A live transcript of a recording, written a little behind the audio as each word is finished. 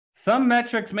Some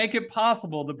metrics make it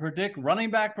possible to predict running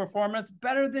back performance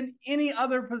better than any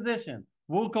other position.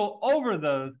 We'll go over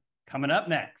those coming up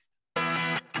next.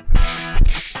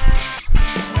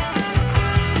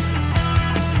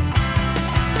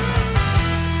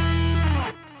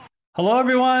 Hello,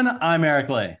 everyone. I'm Eric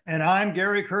Lay. And I'm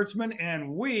Gary Kurtzman,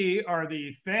 and we are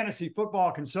the Fantasy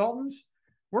Football Consultants.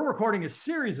 We're recording a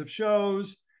series of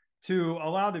shows to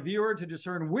allow the viewer to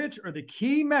discern which are the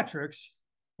key metrics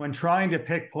when trying to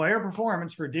pick player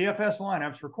performance for DFS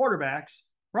lineups for quarterbacks,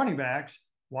 running backs,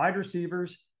 wide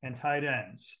receivers, and tight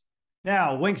ends.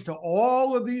 Now, links to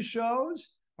all of these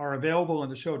shows are available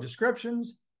in the show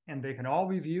descriptions, and they can all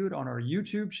be viewed on our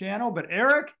YouTube channel. But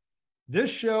Eric, this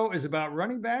show is about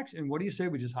running backs, and what do you say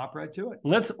we just hop right to it?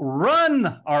 Let's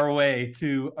run our way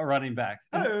to running backs.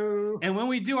 Hello. And when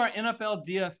we do our NFL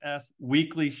DFS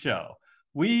weekly show,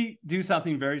 we do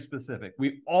something very specific.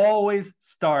 We always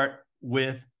start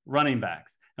with running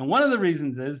backs. And one of the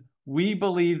reasons is we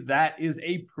believe that is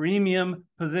a premium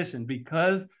position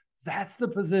because that's the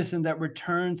position that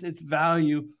returns its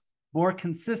value more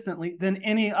consistently than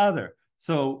any other.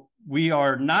 So we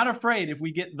are not afraid if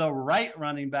we get the right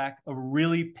running back of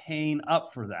really paying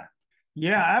up for that.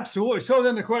 Yeah, absolutely. So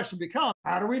then the question becomes,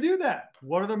 how do we do that?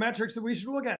 What are the metrics that we should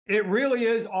look at? It really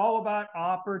is all about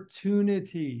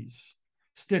opportunities,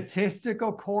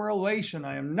 statistical correlation.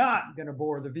 I am not going to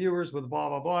bore the viewers with blah,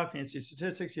 blah, blah, fancy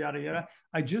statistics, yada, yada.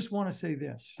 I just want to say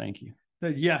this. Thank you.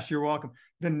 Yes, you're welcome.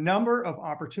 The number of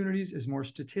opportunities is more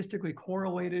statistically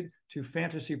correlated to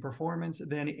fantasy performance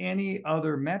than any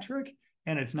other metric,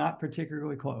 and it's not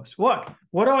particularly close. Look,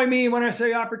 what do I mean when I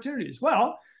say opportunities?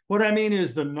 Well, what I mean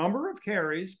is the number of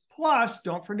carries plus,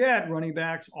 don't forget, running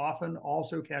backs often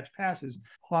also catch passes,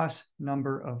 plus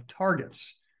number of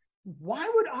targets.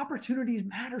 Why would opportunities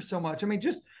matter so much? I mean,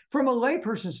 just from a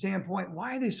layperson standpoint,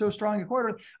 why are they so strong in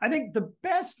quarterback? I think the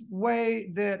best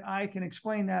way that I can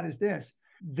explain that is this.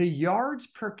 The yards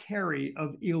per carry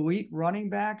of elite running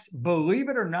backs, believe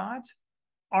it or not,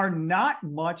 are not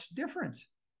much different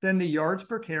than the yards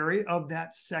per carry of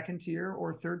that second tier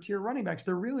or third tier running backs.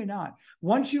 They're really not.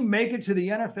 Once you make it to the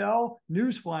NFL,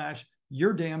 newsflash,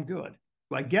 you're damn good.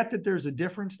 I get that there's a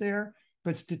difference there,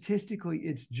 but statistically,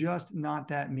 it's just not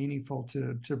that meaningful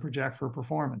to project for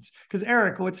performance. Because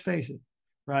Eric, let's face it,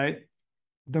 right?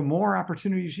 The more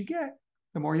opportunities you get,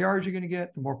 the more yards you're going to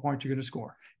get, the more points you're going to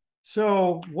score.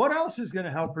 So what else is going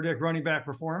to help predict running back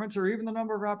performance or even the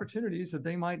number of opportunities that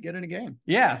they might get in a game?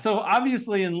 Yeah, so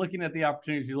obviously in looking at the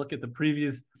opportunities, you look at the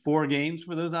previous 4 games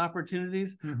for those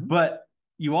opportunities, but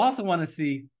you also want to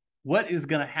see what is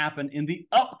going to happen in the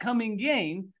upcoming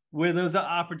game where those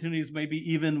opportunities may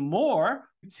be even more.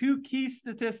 2 key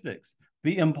statistics,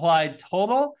 the implied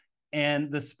total and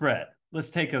the spread. Let's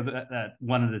take that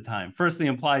one at a time. First, the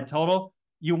implied total.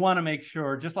 You want to make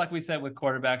sure, just like we said with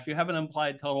quarterbacks, you have an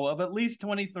implied total of at least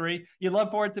 23. You'd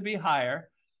love for it to be higher.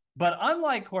 But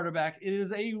unlike quarterback, it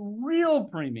is a real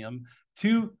premium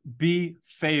to be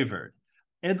favored.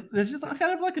 There's just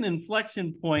kind of like an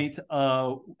inflection point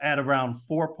at around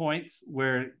 4 points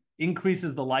where it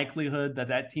increases the likelihood that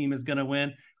that team is going to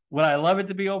win. Would I love it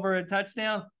to be over a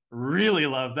touchdown? Really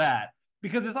love that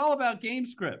because it's all about game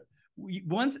script.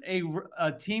 Once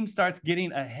a team starts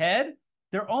getting ahead,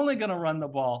 they're only going to run the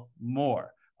ball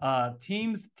more.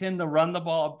 Teams tend to run the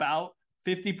ball about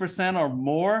 50% or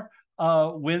more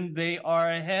when they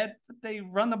are ahead, but they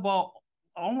run the ball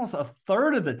almost a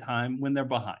third of the time when they're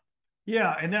behind.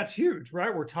 Yeah, and that's huge,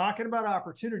 right? We're talking about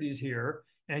opportunities here,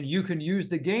 and you can use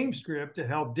the game script to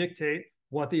help dictate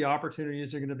what the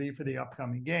opportunities are going to be for the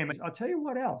upcoming game. I'll tell you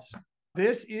what else.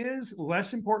 This is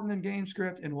less important than game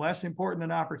script and less important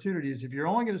than opportunities. If you're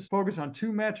only going to focus on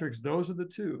 2 metrics, those are the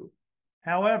 2.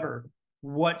 However,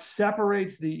 what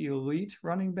separates the elite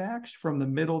running backs from the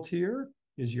middle tier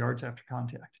is yards after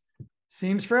contact.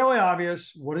 Seems fairly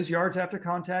obvious. What does yards after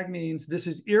contact means? This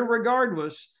is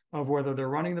irregardless of whether they're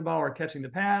running the ball or catching the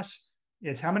pass.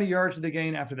 It's how many yards do they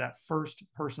gain after that first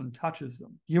person touches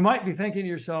them. You might be thinking to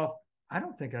yourself, I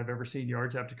don't think I've ever seen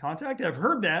yards after contact. I've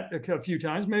heard that a few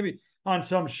times, maybe on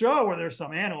some show where there's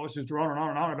some analyst who's droning on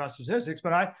and on about statistics,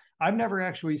 but I've never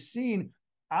actually seen.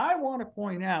 I want to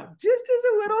point out, just as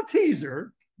a little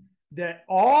teaser, that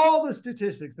all the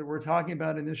statistics that we're talking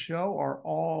about in this show are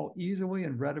all easily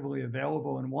and readily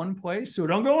available in one place. So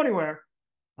don't go anywhere.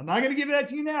 I'm not going to give that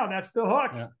to you now. That's the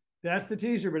hook. Yeah. That's the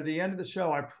teaser. But at the end of the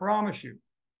show, I promise you,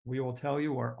 we will tell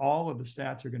you where all of the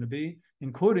stats are going to be,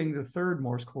 including the third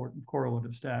most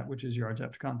correlative stat, which is yards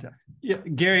after contact. Yeah,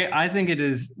 Gary, I think it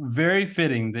is very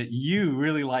fitting that you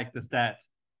really like the stats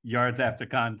yards after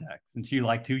contact, since you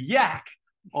like to yak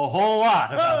a whole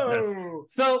lot about this.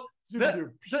 So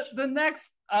the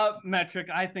next metric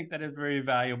I think that is very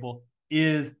valuable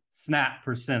is snap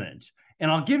percentage. And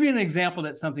I'll give you an example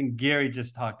that's something Gary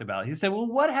just talked about. He said, well,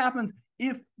 what happens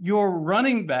if your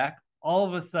running back all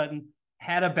of a sudden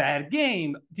had a bad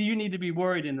game? Do you need to be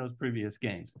worried in those previous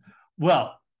games?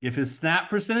 Well, if his snap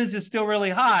percentage is still really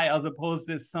high, as opposed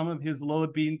to some of his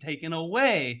load being taken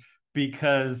away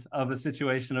because of a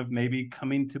situation of maybe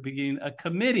coming to being a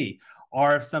committee,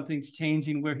 or if something's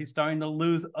changing where he's starting to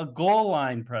lose a goal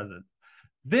line presence,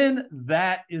 then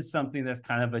that is something that's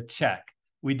kind of a check.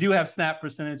 We do have snap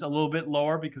percentage a little bit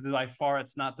lower because by far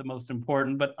it's not the most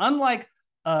important. But unlike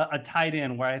a tight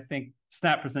end where I think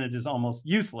snap percentage is almost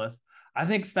useless, I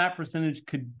think snap percentage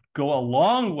could go a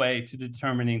long way to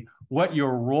determining what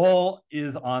your role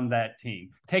is on that team.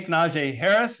 Take Najee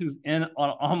Harris, who's in on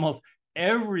almost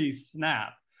every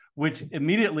snap, which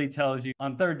immediately tells you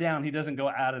on third down, he doesn't go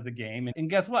out of the game. And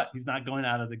guess what? He's not going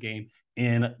out of the game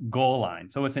in goal line.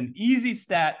 So it's an easy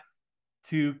stat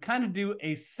to kind of do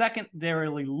a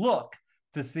secondarily look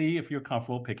to see if you're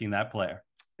comfortable picking that player.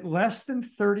 Less than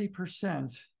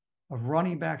 30% of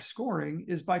running back scoring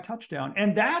is by touchdown.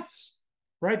 And that's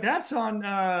right. That's on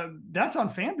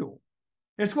FanDuel.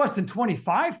 It's less than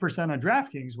 25% on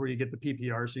DraftKings where you get the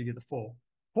PPR, so you get the full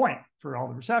point for all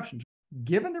the receptions.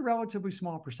 Given the relatively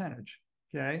small percentage,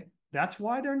 okay, that's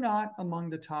why they're not among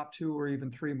the top 2 or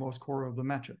even 3 most core of the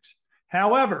metrics.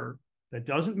 However, that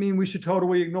doesn't mean we should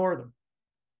totally ignore them.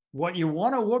 What you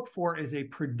want to look for is a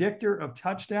predictor of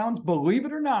touchdowns, believe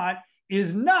it or not,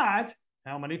 is not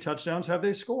how many touchdowns have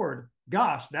they scored.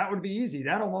 Gosh, that would be easy.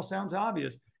 That almost sounds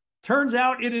obvious. Turns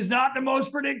out it is not the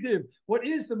most predictive. What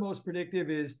is the most predictive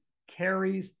is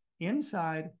carries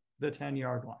inside the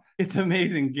 10-yard line. It's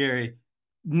amazing, Gary.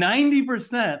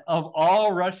 90% of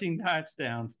all rushing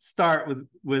touchdowns start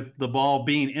with the ball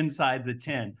being inside the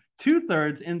 10,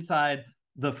 2/3 inside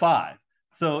the 5.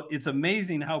 So it's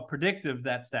amazing how predictive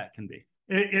that stat can be.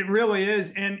 It really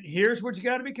is. And here's what you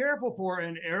got to be careful for.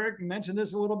 And Eric mentioned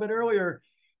this a little bit earlier.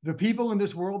 The people in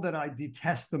this world that I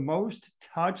detest the most,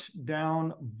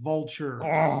 touchdown vultures.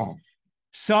 Oh.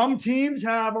 Some teams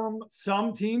have them.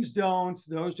 Some teams don't.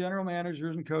 Those general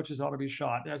managers and coaches ought to be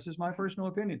shot. That's just my personal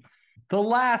opinion. The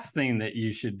last thing that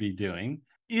you should be doing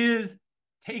is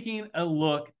taking a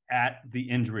look at the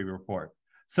injury report.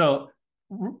 So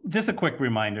just a quick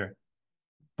reminder,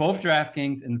 both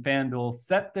DraftKings and FanDuel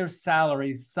set their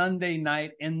salaries Sunday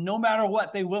night, and no matter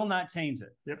what, they will not change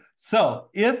it. Yep. So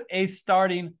if a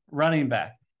starting running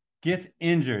back gets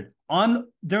injured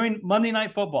during Monday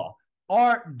Night Football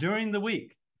or during the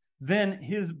week, then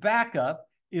his backup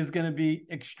is going to be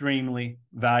extremely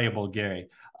valuable, Gary.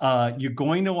 You're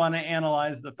going to want to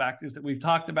analyze the factors that we've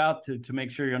talked about to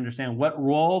make sure you understand what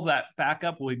role that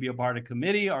backup, will he be a part of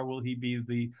committee or will he be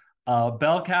the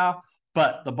bell cow?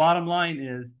 But the bottom line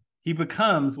is he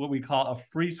becomes what we call a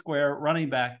free square running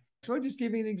back. So I'll just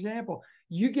give you an example.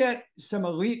 You get some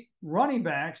elite running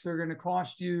backs, they're going to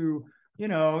cost you,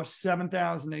 $7,000,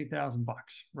 $8,000,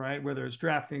 right? Whether it's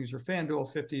DraftKings or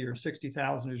FanDuel, 50 or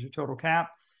 60,000 is your total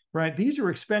cap, right? These are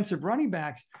expensive running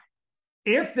backs.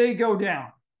 If they go down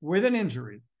with an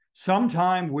injury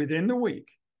sometime within the week,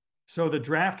 so the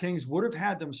DraftKings would have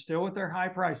had them still at their high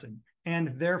pricing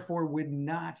and therefore would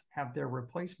not have their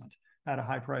replacement at a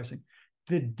high pricing.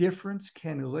 The difference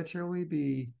can literally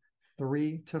be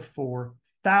 $3,000 to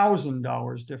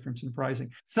 $4,000 difference in pricing.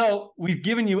 So we've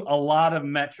given you a lot of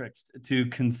metrics to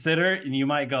consider, and you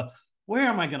might go, where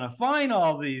am I going to find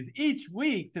all these each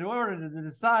week in order to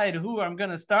decide who I'm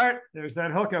going to start? There's that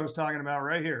hook I was talking about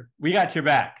right here. We got your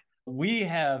back. We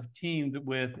have teamed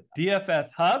with DFS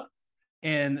Hub,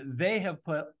 and they have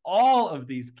put all of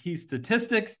these key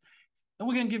statistics, and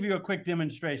we're going to give you a quick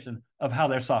demonstration of how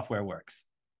their software works.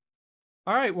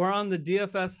 All right, we're on the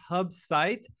DFS Hub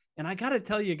site, and I got to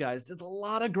tell you guys, there's a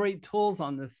lot of great tools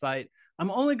on this site. I'm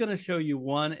only going to show you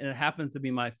one, and it happens to be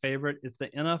my favorite. It's the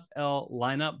NFL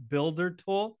Lineup Builder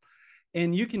tool,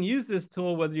 and you can use this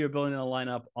tool whether you're building a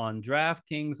lineup on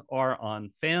DraftKings or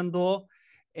on FanDuel.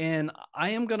 And I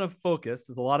am going to focus,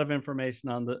 there's a lot of information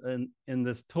on in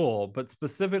this tool, but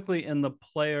specifically in the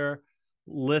player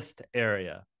list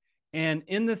area. And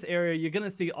in this area, you're going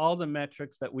to see all the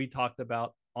metrics that we talked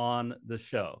about on the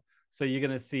show. So you're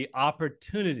going to see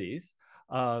opportunities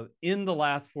in the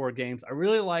last 4 games. I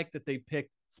really like that they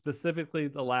picked specifically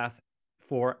the last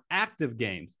 4 active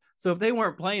games. So if they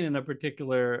weren't playing in a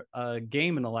particular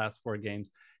game in the last 4 games,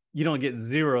 you don't get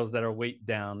zeros that are weight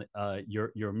down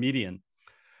your median.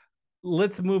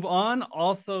 Let's move on.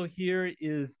 Also here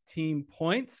is team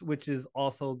points, which is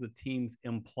also the team's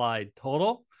implied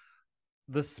total.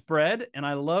 the spread, and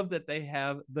I love that they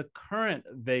have the current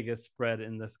Vegas spread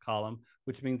in this column,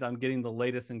 which means I'm getting the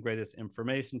latest and greatest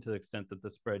information to the extent that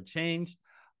the spread changed,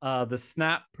 the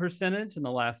snap percentage in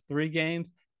the last 3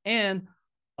 games, and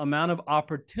amount of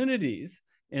opportunities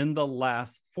in the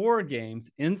last 4 games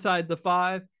inside the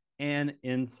 5 and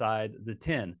inside the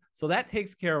 10. So that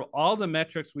takes care of all the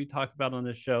metrics we talked about on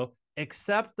this show,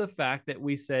 except the fact that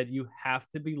we said you have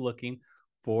to be looking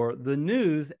for the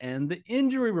news and the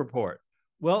injury report.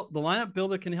 Well, the lineup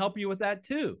builder can help you with that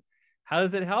too. How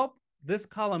does it help? This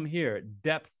column here,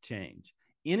 depth change.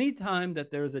 Anytime that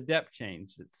there's a depth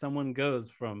change, that someone goes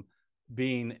from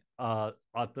being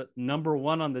at the number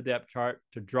 1 on the depth chart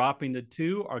to dropping to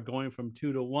 2 or going from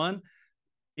 2 to 1,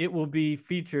 it will be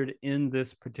featured in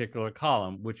this particular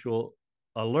column, which will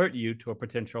alert you to a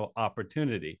potential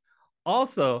opportunity.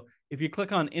 Also, if you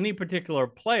click on any particular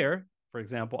player, for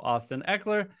example, Austin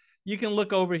Ekeler, you can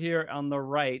look over here on the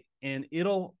right and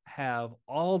it'll have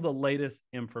all the latest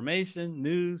information,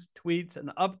 news, tweets, and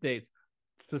updates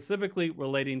specifically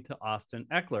relating to Austin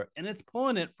Ekeler. And it's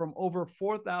pulling it from over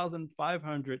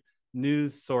 4,500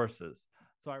 news sources.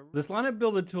 So this lineup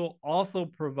builder tool also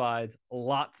provides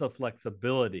lots of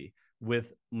flexibility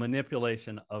with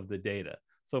manipulation of the data.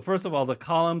 So first of all, the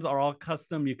columns are all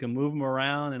custom. You can move them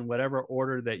around in whatever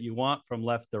order that you want from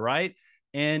left to right.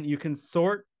 And you can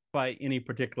sort by any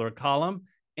particular column.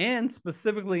 And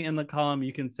specifically in the column,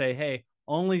 you can say, hey,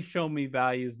 only show me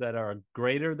values that are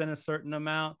greater than a certain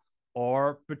amount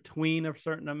or between a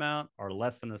certain amount or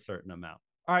less than a certain amount.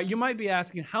 All right, you might be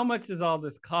asking, how much does all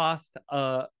this cost?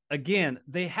 Again,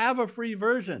 they have a free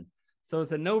version. So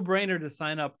it's a no-brainer to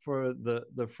sign up for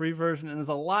the free version. And there's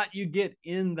a lot you get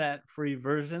in that free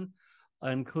version,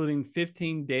 including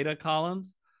 15 data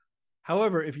columns.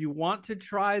 However, if you want to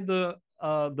try the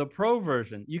pro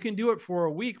version, you can do it for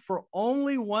a week for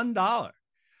only $1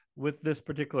 with this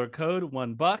particular code,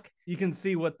 $1. You can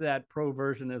see what that pro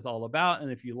version is all about. And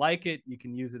if you like it, you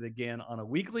can use it again on a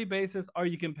weekly basis, or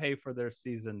you can pay for their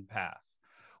season pass.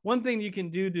 One thing you can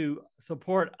do to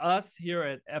support us here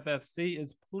at FFC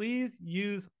is please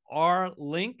use our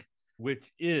link,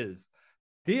 which is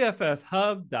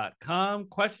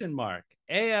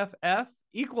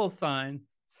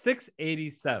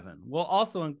dfshub.com/AFF=687. We'll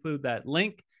also include that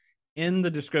link in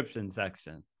the description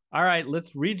section. All right,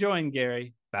 let's rejoin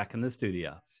Gary back in the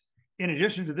studio. In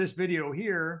addition to this video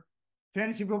here,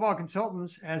 Fantasy Football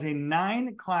Consultants has a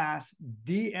 9-class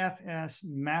DFS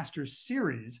Master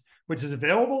Series, which is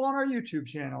available on our YouTube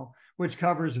channel, which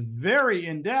covers very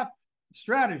in-depth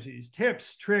strategies,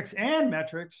 tips, tricks, and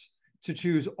metrics to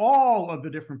choose all of the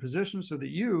different positions so that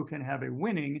you can have a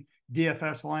winning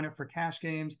DFS lineup for cash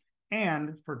games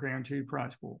and for guaranteed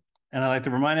prize pool. And I'd like to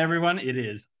remind everyone, it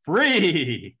is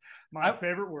free. My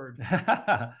favorite word.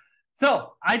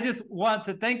 So I just want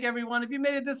to thank everyone. If you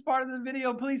made it this part of the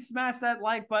video, please smash that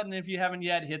like button. If you haven't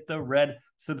yet, hit the red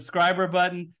subscriber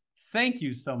button. Thank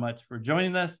you so much for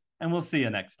joining us, and we'll see you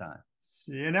next time.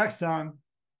 See you next time.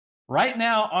 Right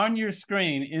now on your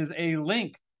screen is a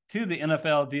link to the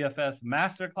NFL DFS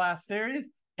Master Class series,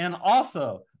 and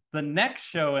also the next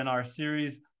show in our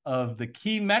series of the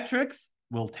key metrics.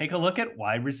 We'll take a look at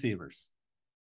wide receivers.